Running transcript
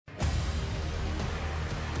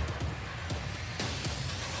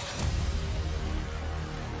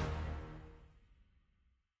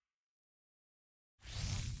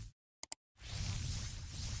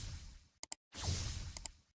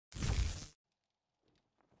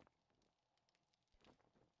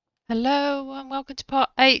Hello and welcome to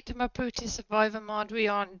part 8 of my Protein Survivor mod. We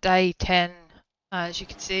are on day 10. As you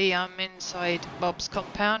can see, I'm inside Bob's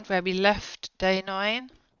compound where we left day 9.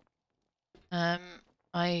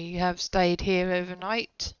 I have stayed here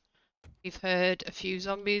overnight. We've heard a few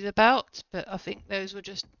zombies about, but I think those were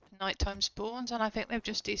just nighttime spawns and I think they've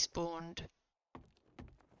just despawned.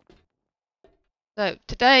 So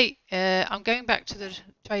today I'm going back to the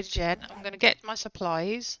Trader Gen. I'm going to get my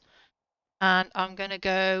supplies and I'm going to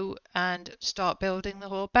go and start building the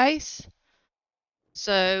Horde base.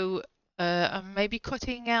 So I'm maybe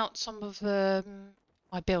cutting out some of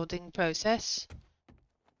my building process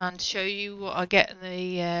and show you what I get in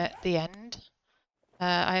the end.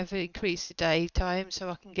 I have increased the day time so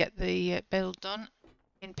I can get the build done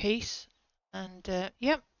in peace. And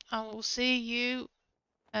yep, I will see you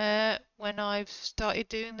when I've started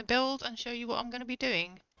doing the build and show you what I'm going to be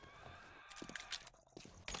doing.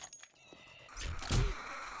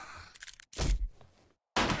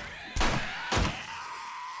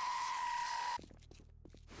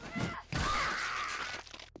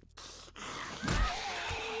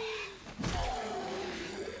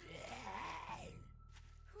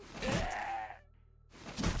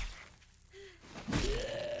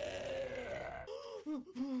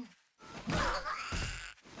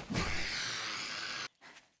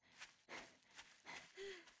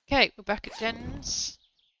 Okay, we're back at Jen's.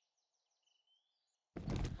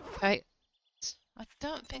 Okay, I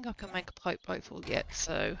don't think I can make a pipe rifle yet,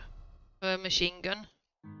 so a machine gun.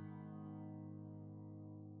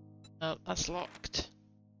 Oh, that's locked.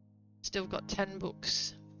 Still got 10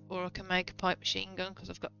 books before I can make a pipe machine gun because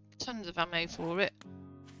I've got tons of ammo for it.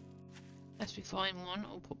 Unless we find one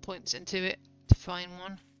or put points into it to find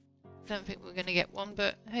one. Don't think we're going to get one,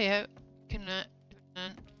 but hey ho, can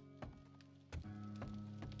learn.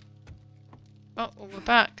 Oh, well, we're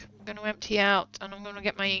back. I'm going to empty out and I'm going to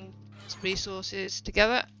get my resources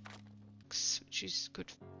together, which is good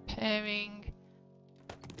for repairing.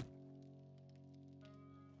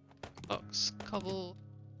 Box, cobble.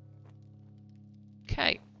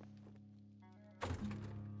 Okay.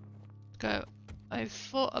 Go. I've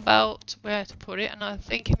thought about where to put it and I'm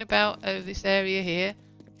thinking about this area here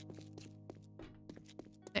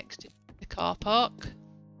next to the car park.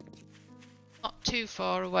 Not too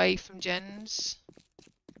far away from Jen's.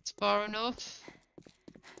 It's far enough.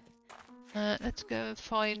 Let's go and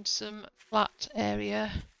find some flat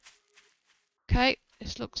area. Okay,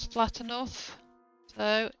 this looks flat enough.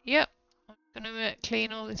 So, yep, I'm going to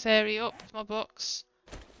clean all this area up with my box.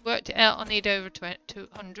 Worked it out, I need over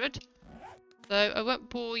 200. So I won't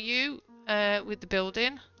bore you with the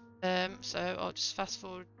building. So I'll just fast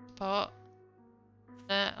forward the part.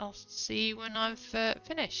 I'll see you when I've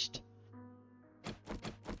finished.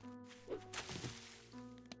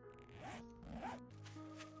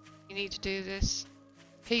 You need to do this.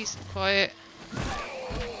 Peace and quiet.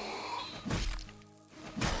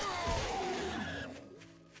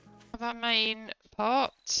 Have our main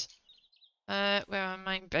part, where our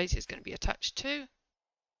main base is going to be attached to.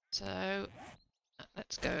 So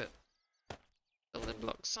let's go. Building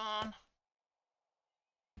blocks on.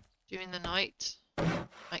 During the night.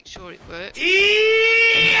 Make sure it works.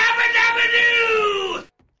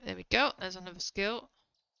 There we go. There's another skill.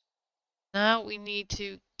 Now we need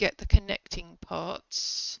to get the connecting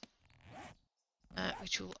parts,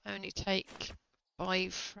 which will only take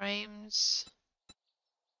 5 frames.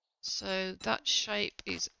 So that shape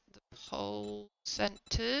is the pole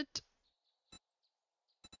centered.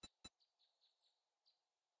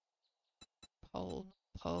 Pole.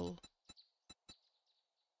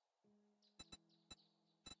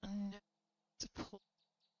 And the pole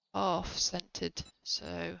half centered.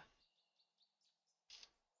 So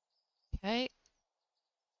okay.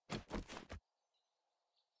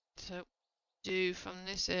 So do from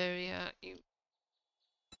this area you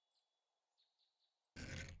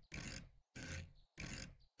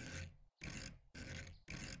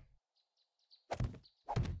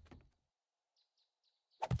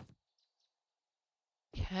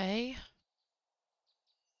okay.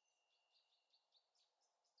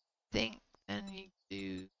 Think then you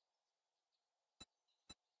do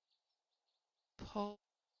pole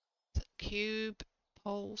cube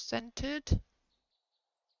pole centered.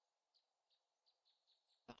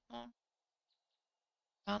 That one.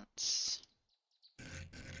 Advance.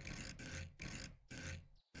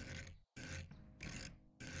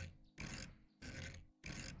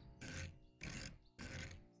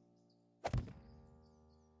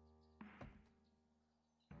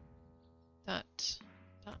 That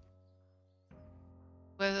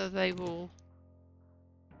whether they will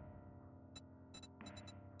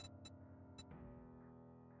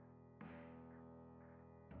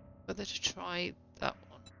whether to try that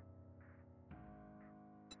one.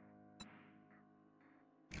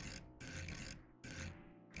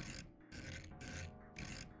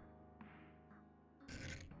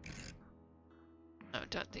 No, I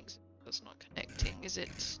don't think so. That's not connecting, is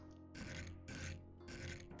it?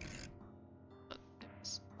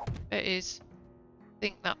 It is. I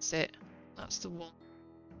think that's it. That's the one.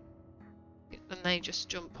 And they just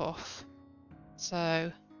jump off. So,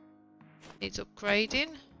 needs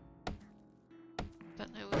upgrading.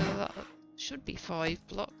 Don't know whether that should be 5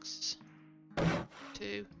 blocks.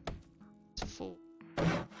 2 to 4.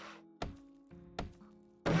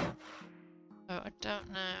 Oh, I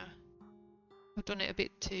don't know. I've done it a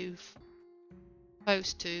bit too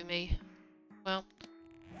close to me. Well,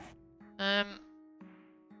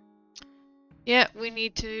 yeah, we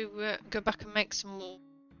need to go back and make some more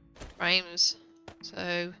frames.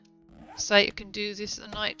 So, say I can do this at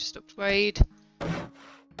the night, just upgrade,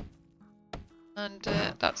 and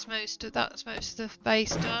that's most of the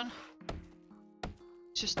base done.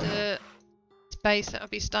 Just the space that I'll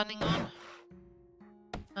be standing on,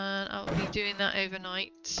 and I'll be doing that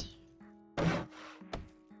overnight.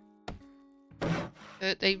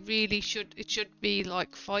 But they really should. It should be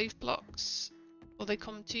like 5 blocks, or they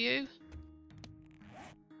come to you.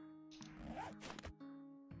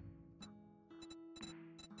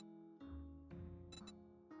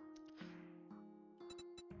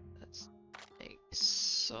 Let's make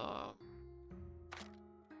some.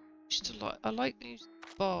 I like these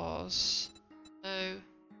bars. So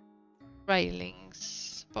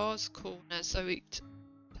railings, bars, corners, so it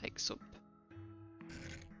takes up.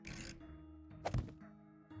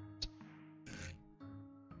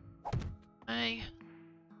 A.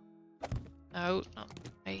 No, not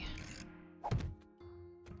A.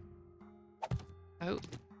 Oh,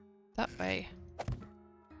 that way.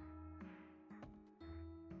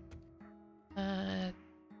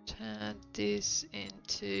 Turn this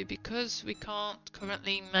into, because we can't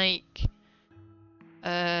currently make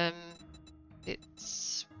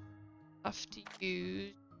it's have to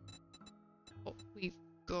use what we've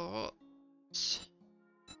got.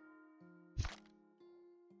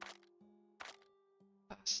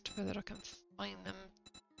 Fast, whether I can find them.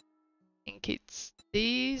 I think it's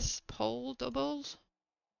these pole doubles.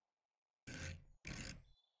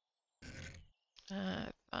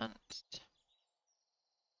 Advanced.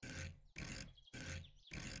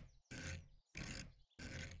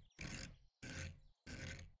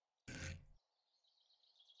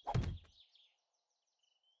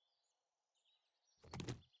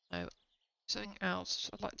 No, something else.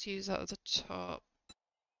 I'd like to use that at the top.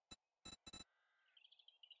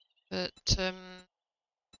 But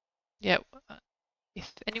yeah,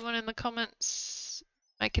 if anyone in the comments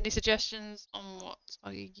make any suggestions on what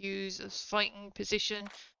I use as fighting position,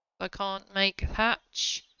 I can't make a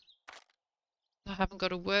hatch. I haven't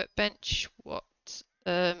got a workbench. What?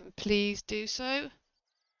 Please do so.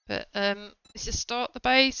 But this is start the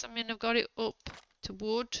base. I mean, I've got it up to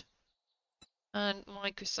wood, and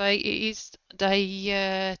like I say, it is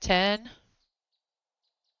day 10.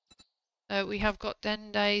 We have got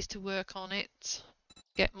 10 days to work on it,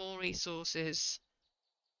 get more resources.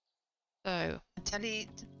 So, I tell you,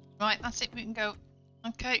 right, that's it, we can go.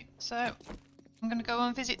 Okay, so I'm going to go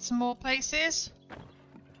and visit some more places.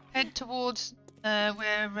 Head towards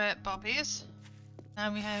where Bob is.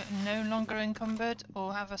 Now we are no longer encumbered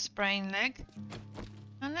or have a sprained leg.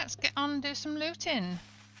 And let's get on and do some looting.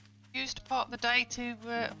 Used part of the day to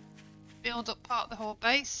build up part of the whole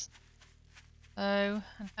base. So,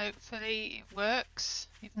 and hopefully it works,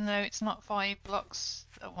 even though it's not 5 blocks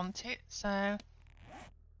that I want it. So,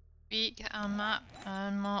 we get our map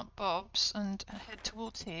and mark Bob's and head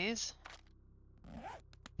towards his.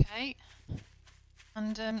 Okay.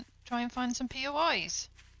 And try and find some POIs.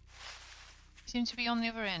 Seem to be on the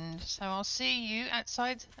other end. So I'll see you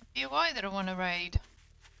outside the POI that I want to raid.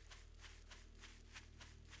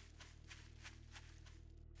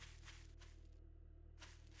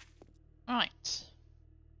 Right.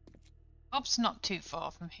 Bob's not too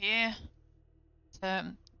far from here.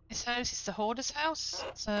 This house is the Hoarder's house.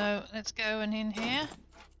 So let's go and in here.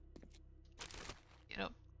 Get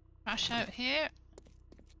up. Crash out here.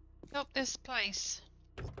 Up this place.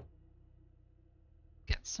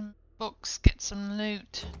 Get some books, get some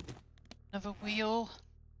loot. Another wheel.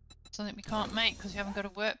 Something we can't make because we haven't got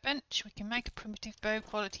a workbench. We can make a primitive bow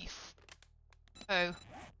quality bow.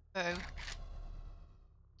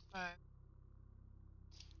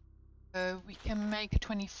 We can make a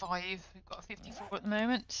 25. We've got a 54 at the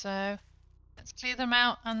moment, so let's clear them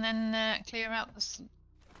out and then clear out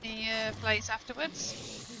the place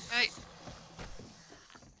afterwards. Okay.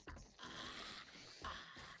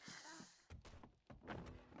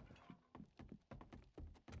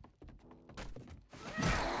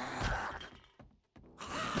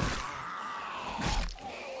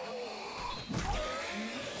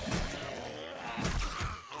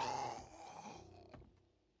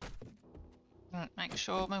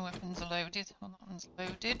 sure my weapons are loaded. Well, that one's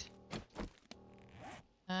loaded.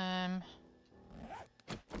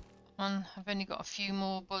 I've only got a few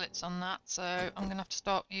more bullets on that, so I'm gonna have to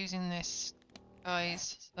start using this,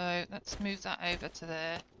 guys. So let's move that over to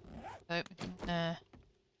there, so we can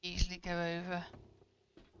easily go over.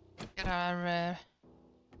 Get our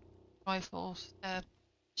rifles,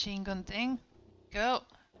 machine gun thing. Go.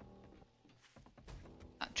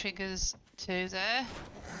 That triggers 2 there.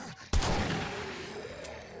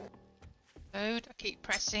 Load. I keep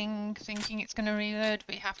pressing, thinking it's going to reload,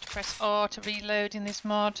 but you have to press R to reload in this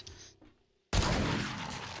mod. It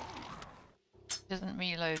doesn't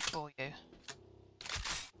reload for you.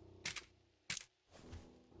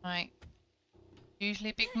 Right.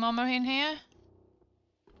 Usually Big Mama in here.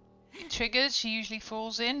 It triggers, she usually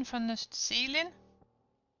falls in from the ceiling.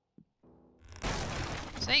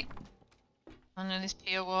 See? Under this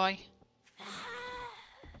POI.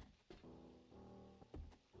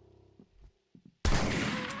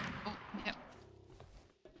 Oh, yep.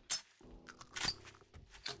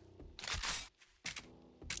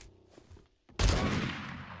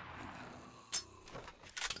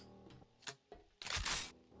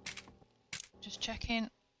 Just checking.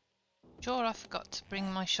 Sure, I forgot to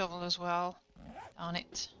bring my shovel as well. Darn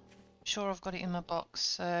it. Sure, I've got it in my box,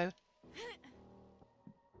 so.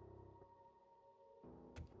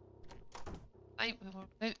 Right, we will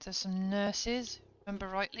loot. There's some nurses, remember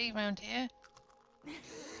rightly, around here.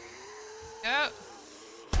 Go!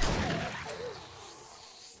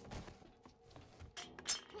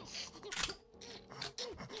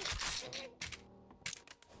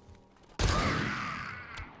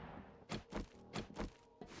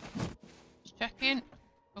 Just checking.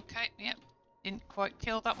 Okay, yep. Didn't quite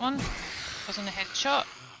kill that one. Wasn't a headshot.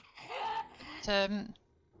 But,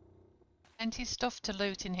 plenty of stuff to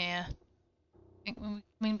loot in here. I think when we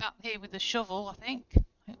come in back here with the shovel, I think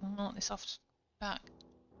we'll knock this off back.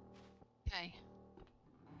 Okay.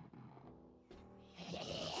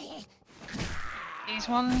 These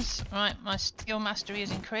ones, right, my skill mastery is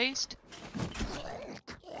increased.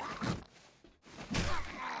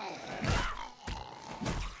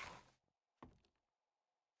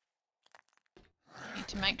 Need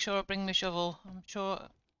to make sure I bring my shovel. I'm sure.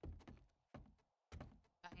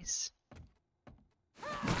 Nice.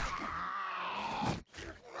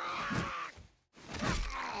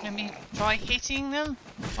 Let me try hitting them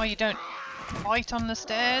while you don't fight on the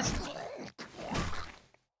stairs.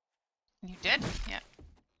 You dead? Yeah.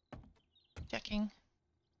 Checking.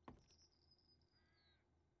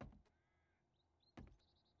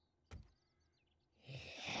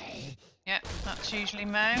 Yeah, that's usually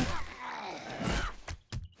Mo.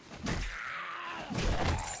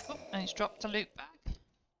 Oh, and he's dropped a loot bag.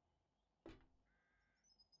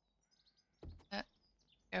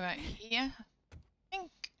 Go out here, I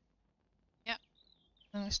think. Yep.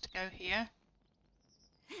 I'm just to go here.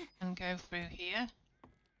 And go through here.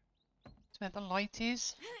 That's where the light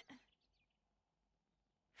is.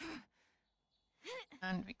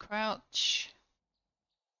 And we crouch.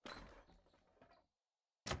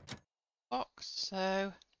 Box,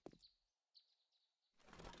 so.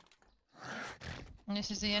 And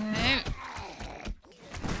this is the end note.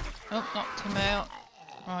 Oh, knocked him out.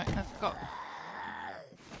 Right, I've got.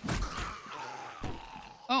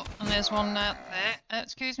 Oh, and there's one out there.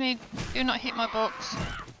 Excuse me, do not hit my box.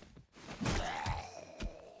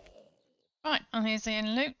 Right, and here's the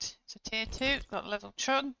end loot. It's a tier 2, got a level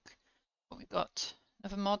trunk. But we've got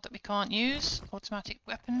another mod that we can't use. Automatic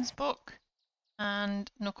weapons book. And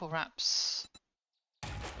knuckle wraps.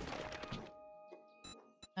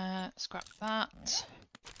 Scrap that.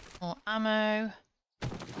 More ammo.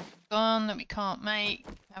 Gun that we can't make.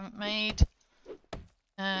 Haven't made.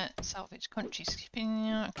 Salvage country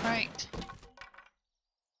skipping crate.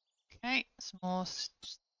 Okay, some more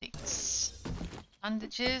sticks.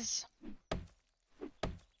 Bandages.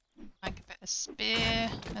 Make a better spear.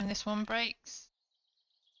 And this one breaks.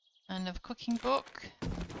 Another cooking book.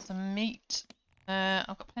 Some meat. I've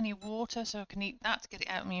got plenty of water, so I can eat that to get it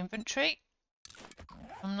out of my inventory.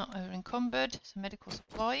 I'm not over encumbered. Some medical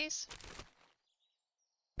supplies.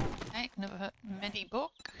 Okay, another medi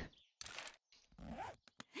book.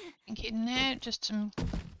 Think in there, just some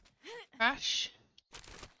trash.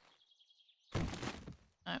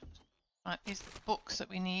 No. Right, these are the books that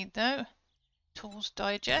we need though. Tools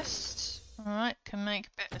digest. Alright, can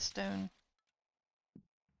make better stone.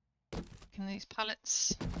 Can these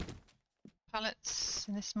pallets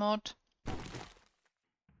in this mod.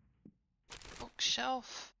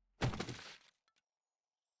 Bookshelf.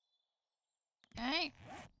 Okay.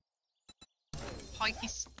 Pikey,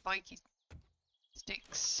 spiky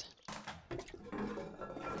sticks.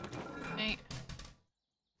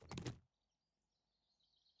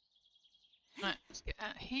 Right, let's get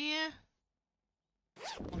out here.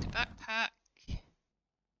 On the backpack.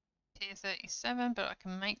 Tier 37, but I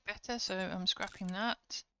can make better, so I'm scrapping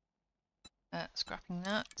that. Scrapping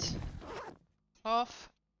that. Cloth.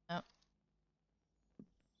 No.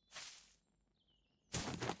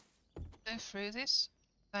 Go through this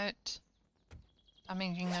without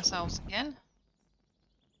damaging ourselves again.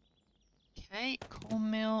 Okay,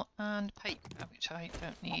 cornmeal and paper, which I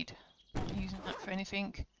don't need. Not using that for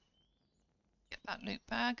anything. Get that loot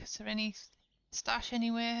bag. Is there any stash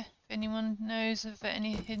anywhere? If anyone knows of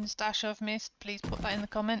any hidden stash I've missed, please put that in the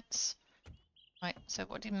comments. Right, so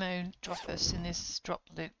what did Mo drop us in this drop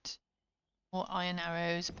loot? More iron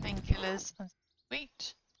arrows, painkillers, and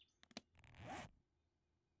sweet.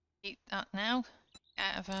 Eat that now,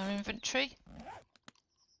 out of our inventory.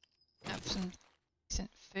 Have some decent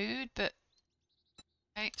food, but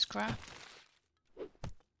okay, scrap,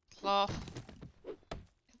 cloth,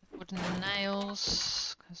 wood and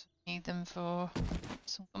nails, because I need them for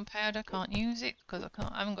some gunpowder. Can't use it because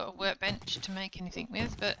I haven't got a workbench to make anything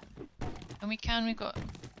with, but when we can, we've got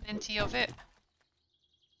plenty of it.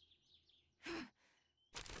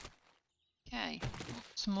 Okay,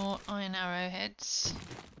 some more iron arrowheads.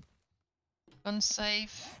 Gun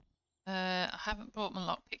safe. I haven't brought my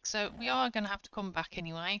lockpick, so we are going to have to come back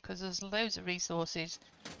anyway because there's loads of resources.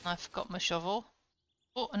 And I've got my shovel.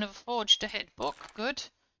 Oh, another forged ahead book. Good.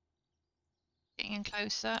 Getting in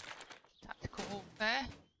closer. Tactical warfare.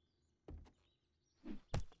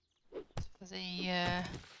 For the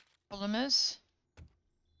polymers.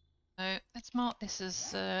 So let's mark this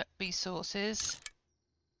as resources.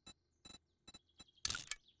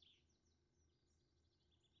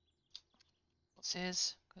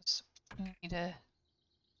 Resources, because we need a.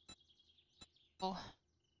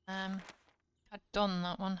 I'd done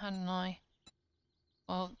that one, hadn't I?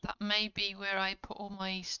 Well, that may be where I put all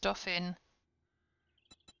my stuff in.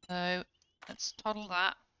 So let's toddle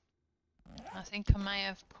that. I think I may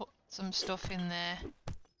have put some stuff in there.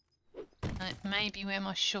 And it may be where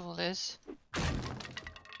my shovel is.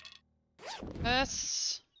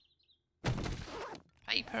 Purse.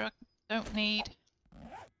 Paper I don't need.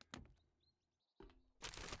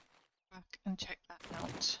 Back and check that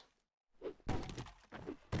out.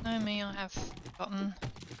 Know me, I have gotten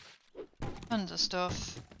tons of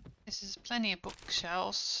stuff. This is plenty of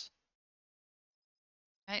bookshelves.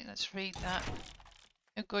 Okay, let's read that.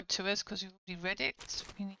 No good to us because we've already read it.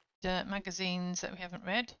 We need magazines that we haven't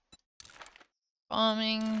read.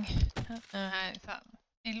 Farming. Don't know how that.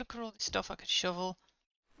 Hey, look at all this stuff I could shovel.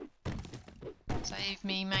 Save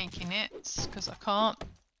me making it because I can't.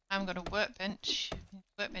 I haven't got a workbench.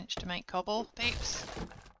 Workbench to make cobble, peeps.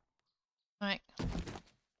 Right.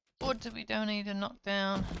 Wood that we don't need to knock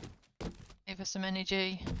down. Give us some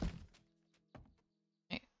energy.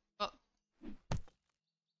 Right. But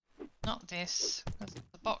not this, because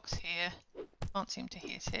the box here can't seem to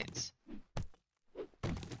hit it.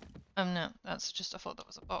 Oh no, that's just, I thought that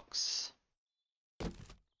was a box.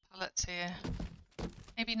 Pallets here.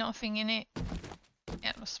 Maybe nothing in it.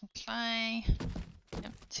 Yeah, there's some clay.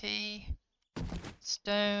 Empty.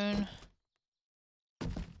 Stone.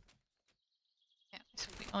 Yeah, this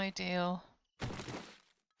will be ideal.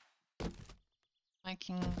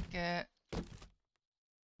 Making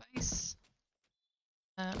base.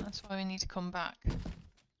 That's why we need to come back.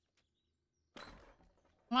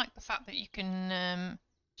 I like the fact that you can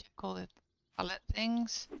check all the pallet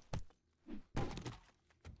things.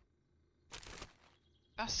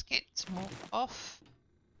 Baskets, more off.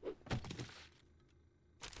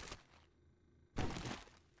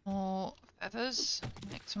 More feathers.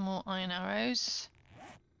 Make some more iron arrows.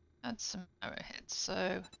 Add some arrowheads.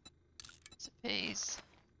 So recipes.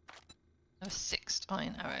 There were 6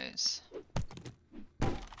 iron arrows.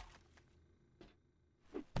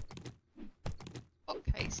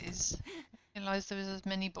 Bookcases. I realised there was as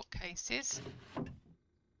many bookcases.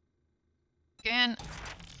 Again,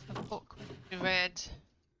 a book we read.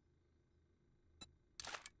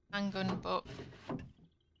 Handgun book.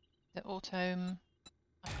 The autumn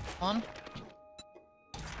one.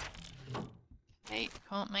 Okay,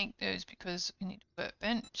 can't make those because we need a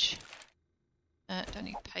workbench. Don't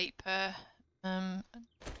need paper.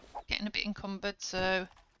 Getting a bit encumbered, so I'm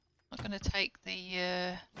not going to take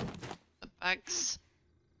the bags.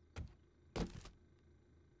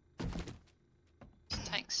 Just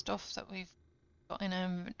take stuff that we've got in our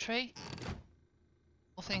inventory.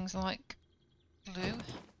 Or things like glue.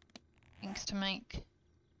 Things to make.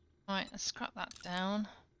 Right, let's scrap that down.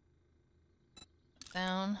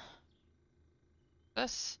 Down.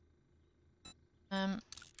 Plus.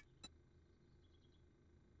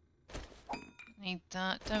 need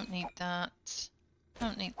that. Don't need that.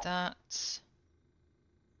 Don't need that.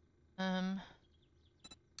 The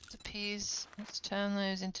peas. Let's turn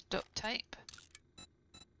those into duct tape.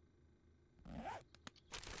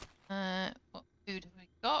 What food have we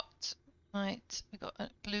got? Right, we got a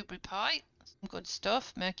blueberry pie. Some good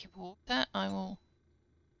stuff. Murky water. I will.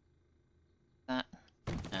 That.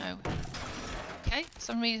 No. Okay. For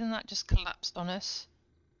some reason that just collapsed on us.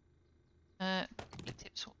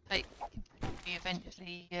 Tips will take. We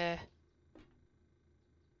eventually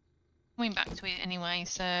coming back to it anyway.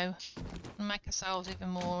 So we'll make ourselves even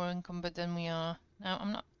more encumbered than we are. Now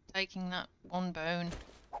I'm not taking that one bone.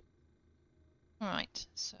 Alright,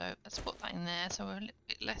 so let's put that in there so we're a little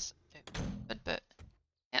bit less food. But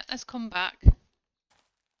yeah, let's come back.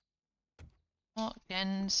 Mark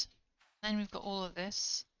gens. Then we've got all of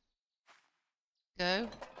this. Go.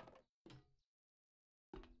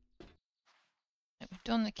 We've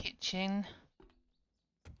done the kitchen.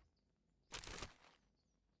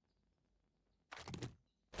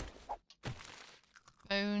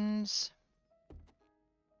 Bones.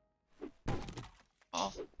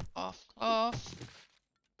 Off, cloth.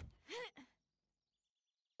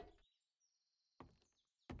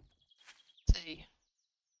 See.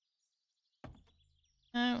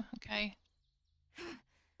 Oh, okay. I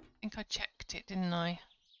think I checked it, didn't I?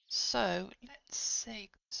 So, let's see.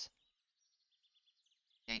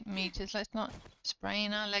 8 meters. Let's not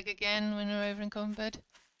sprain our leg again when we're over encumbered.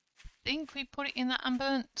 I think we put it in that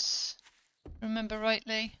ambulance. Remember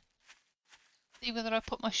rightly. See whether I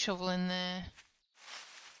put my shovel in there.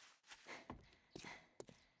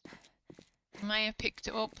 I may have picked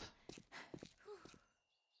it up.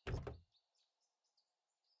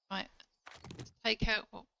 Right. Let's take out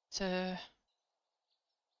what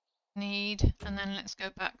need, and then let's go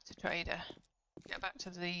back to trader. Get back to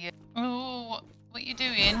the. Oh, what you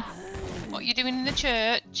doing? What you doing in the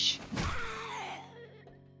church?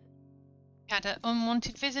 Had an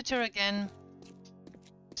unwanted visitor again.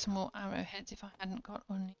 Some more arrowheads if I hadn't got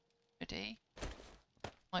one ready.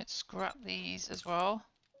 Might scrap these as well.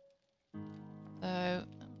 So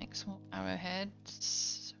make some more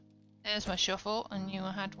arrowheads. There's my shuffle. I knew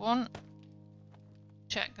I had one.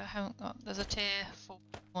 Check I haven't got. There's a tier 4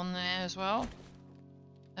 one there as well.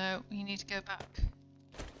 So we need to go back to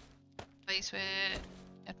the place where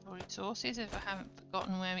we had for resources if I haven't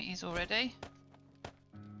forgotten where it is already.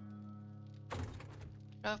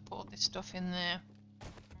 I've put all this stuff in there.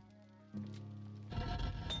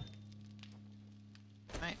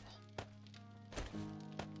 Right.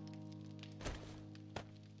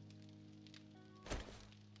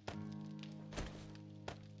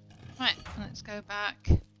 Right, let's go back.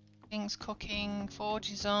 Things cooking,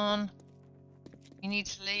 forge is on. We need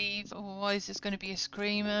to leave, otherwise there's going to be a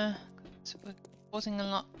screamer. So we're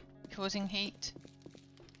causing heat.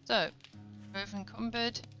 So, we're over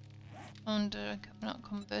encumbered. Not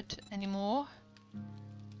encumbered anymore.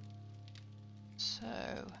 So,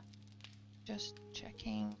 just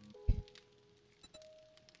checking.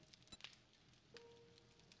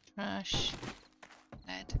 Trash.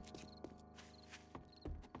 Lead.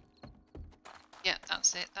 Yeah,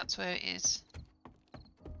 that's it. That's where it is.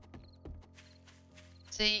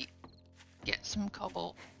 See, get some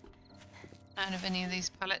cobble out of any of these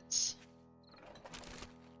pallets.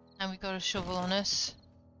 And we've got a shovel on us.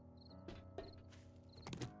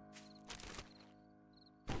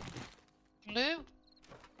 Glue.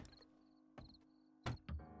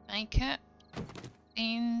 Maker.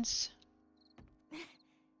 Beans.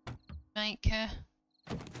 Maker.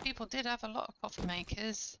 People did have a lot of coffee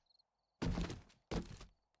makers.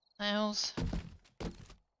 Nails.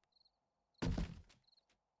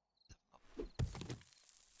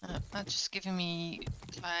 That's just giving me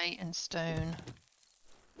clay and stone.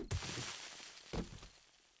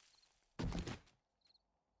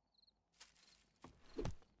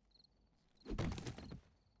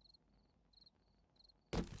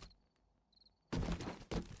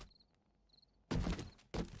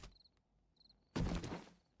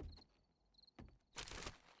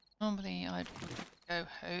 Normally I'd go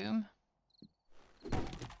home.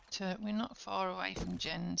 We're not far away from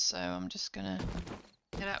Jen, so I'm just gonna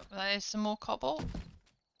get out. There's some more cobble.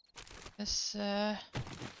 Just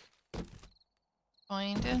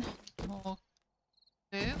finding more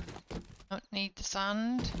glue. Don't need the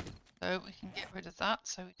sand, so we can get rid of that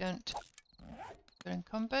so we don't get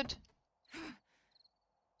encumbered.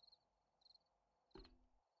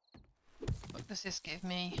 What does this give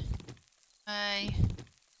me?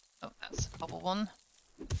 Oh, that's a cobble one.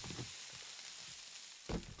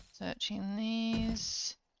 Searching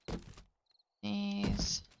these.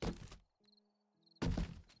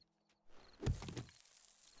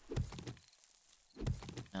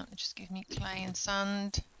 Just give me clay and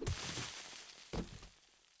sand.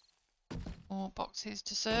 More boxes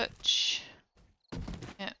to search.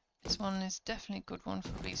 Yeah, this one is definitely a good one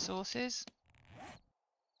for resources.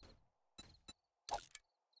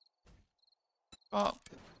 Drop.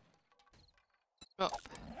 Drop.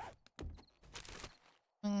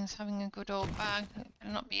 Someone's having a good old bag. It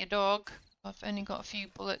better not be a dog. I've only got a few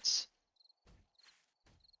bullets.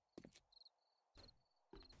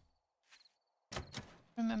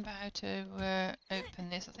 Remember how to open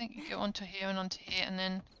this. I think you go onto here and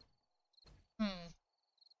then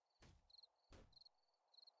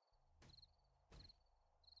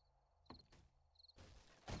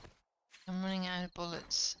I'm running out of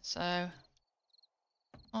bullets, so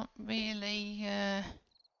not really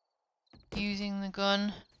using the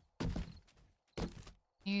gun.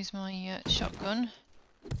 Use my shotgun.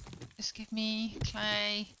 Just give me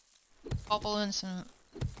clay, cobble and some.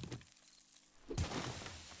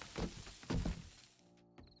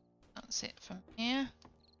 That's it from here.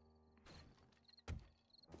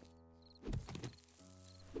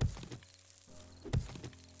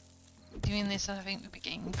 Doing this, I think we'll be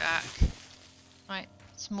getting back. Right,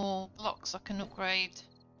 small blocks I can upgrade.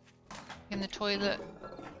 In the toilet.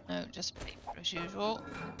 No, just paper as usual.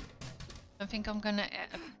 I think I'm gonna get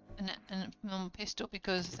a pistol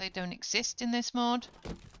because they don't exist in this mod.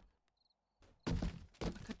 I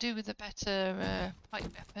could do with a better pipe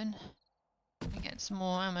weapon. Let me get some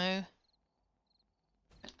more ammo.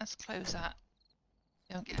 Let's close that.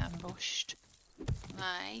 Don't get ambushed.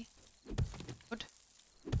 Lay. Wood.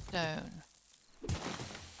 Stone.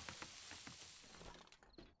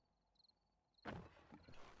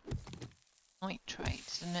 Nitrate,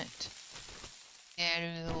 isn't it?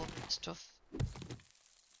 Yeah, with all that stuff.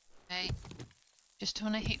 Okay. Just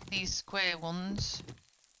want to hit these square ones.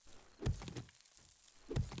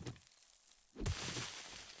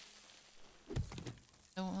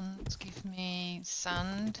 The ones give me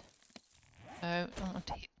sand. So I don't want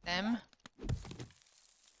to hit them.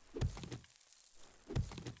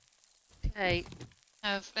 Okay. I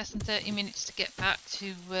have less than 30 minutes to get back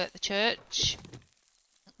to the church.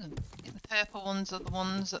 The purple ones are the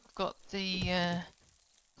ones that have got the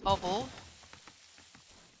cobble.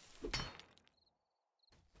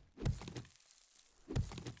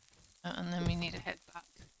 And then we need to head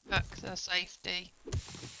back to safety.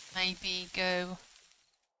 Maybe go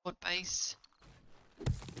Horde base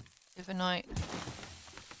overnight.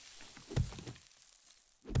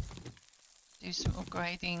 Do some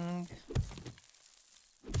upgrading.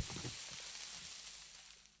 I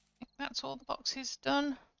think that's all the boxes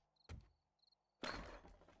done.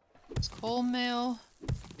 It's corn meal.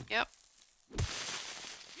 Yep.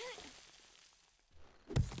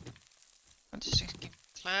 I'll just give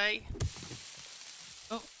clay.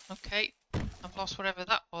 Oh, okay. I've lost whatever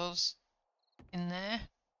that was in there.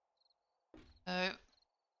 So,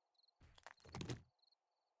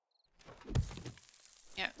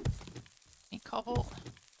 yeah. Need cobble.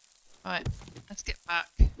 Right, let's get back.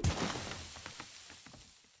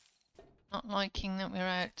 Not liking that we're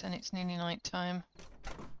out and it's nearly night time.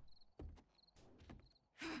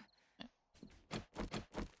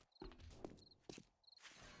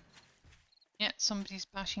 Yeah, somebody's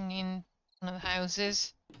bashing in one of the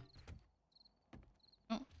houses.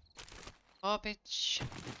 Oh, garbage.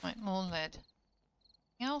 Right, more lead.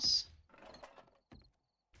 Anything else?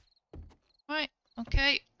 Right,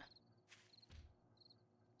 okay.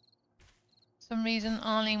 For some reason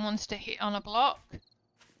Arlene wants to hit on a block.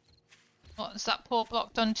 What has that poor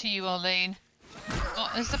block done to you, Arlene?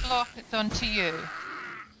 What has the block done to you?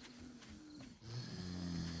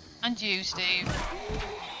 And you, Steve.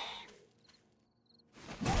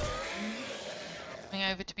 Coming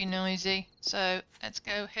over to be noisy. So let's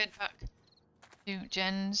go head back to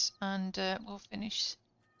Jen's and we'll finish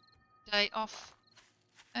the day off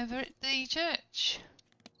over at the church.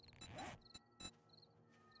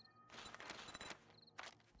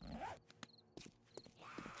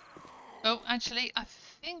 Oh, actually, I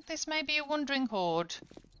think this may be a wandering horde.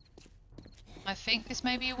 I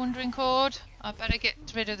better get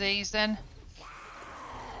rid of these then.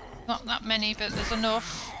 Not that many, but there's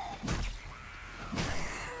enough.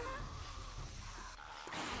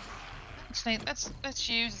 Actually, let's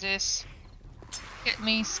use this. Get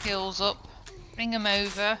me skills up. Bring them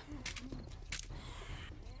over.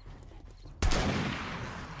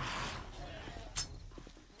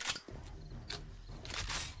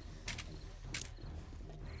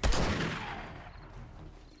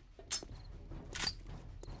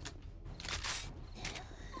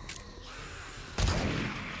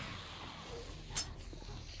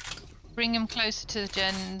 Bring them closer to the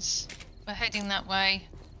gens. We're heading that way.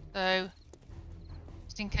 So,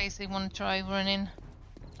 just in case they want to try running,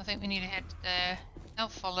 I think we need to head there. They'll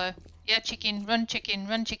follow. Yeah, chicken, run chicken,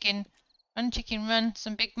 run chicken. Run chicken, run.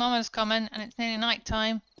 Some big mama's coming and it's nearly night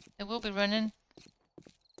time. They will be running.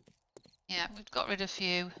 Yeah, we've got rid of a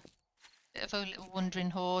few. Bit of a little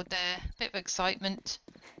wandering horde there. Bit of excitement.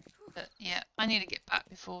 But yeah, I need to get back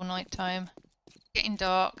before night time. Getting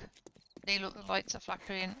dark. See, look, the lights are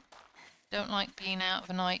flickering. Don't like being out of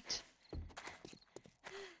the night.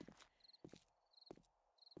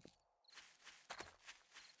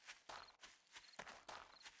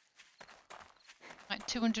 Like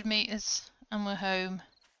 200 meters and we're home.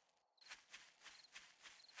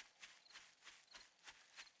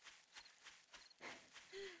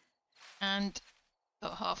 And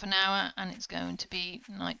got half an hour and it's going to be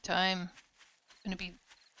night time. It's going to be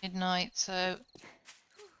midnight, so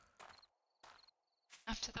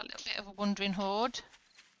after that little bit of a wandering horde,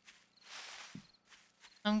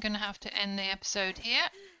 I'm going to have to end the episode here.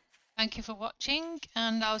 Thank you for watching,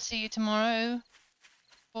 and I'll see you tomorrow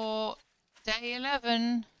for day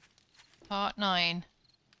 11, part 9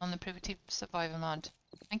 on the Primitive Survivor mod.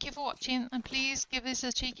 Thank you for watching, and please give this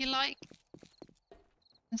a cheeky like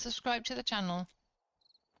and subscribe to the channel.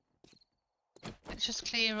 Let's just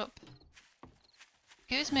clear up.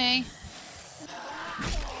 Excuse me.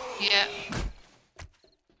 Yeah.